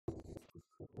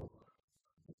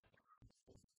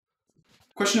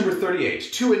Question number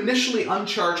 38. Two initially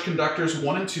uncharged conductors,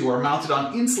 1 and 2, are mounted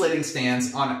on insulating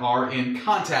stands are in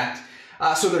contact.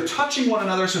 So they're touching one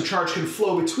another so charge can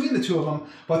flow between the two of them,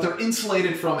 but they're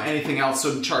insulated from anything else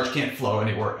so the charge can't flow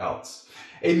anywhere else.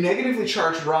 A negatively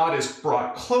charged rod is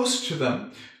brought close to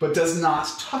them, but does not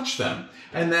touch them.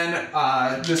 And then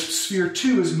this sphere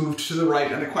 2 is moved to the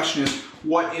right, and the question is,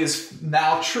 what is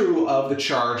now true of the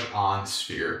charge on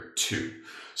sphere 2?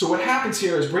 So what happens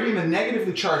here is bringing the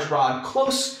negatively charged rod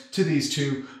close to these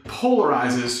two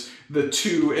polarizes the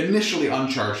two initially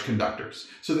uncharged conductors.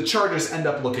 So the charges end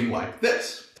up looking like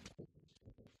this.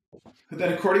 But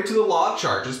then according to the law of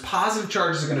charges, positive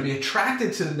charges are going to be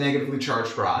attracted to the negatively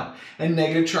charged rod, and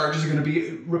negative charges are going to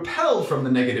be repelled from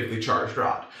the negatively charged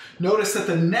rod. Notice that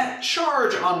the net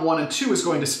charge on 1 and 2 is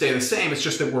going to stay the same, it's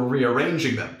just that we're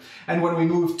rearranging them. And when we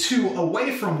move 2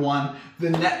 away from 1,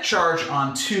 the net charge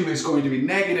on 2 is going to be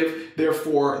negative,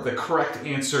 therefore the correct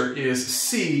answer is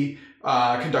C,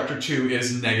 conductor 2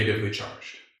 is negatively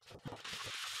charged.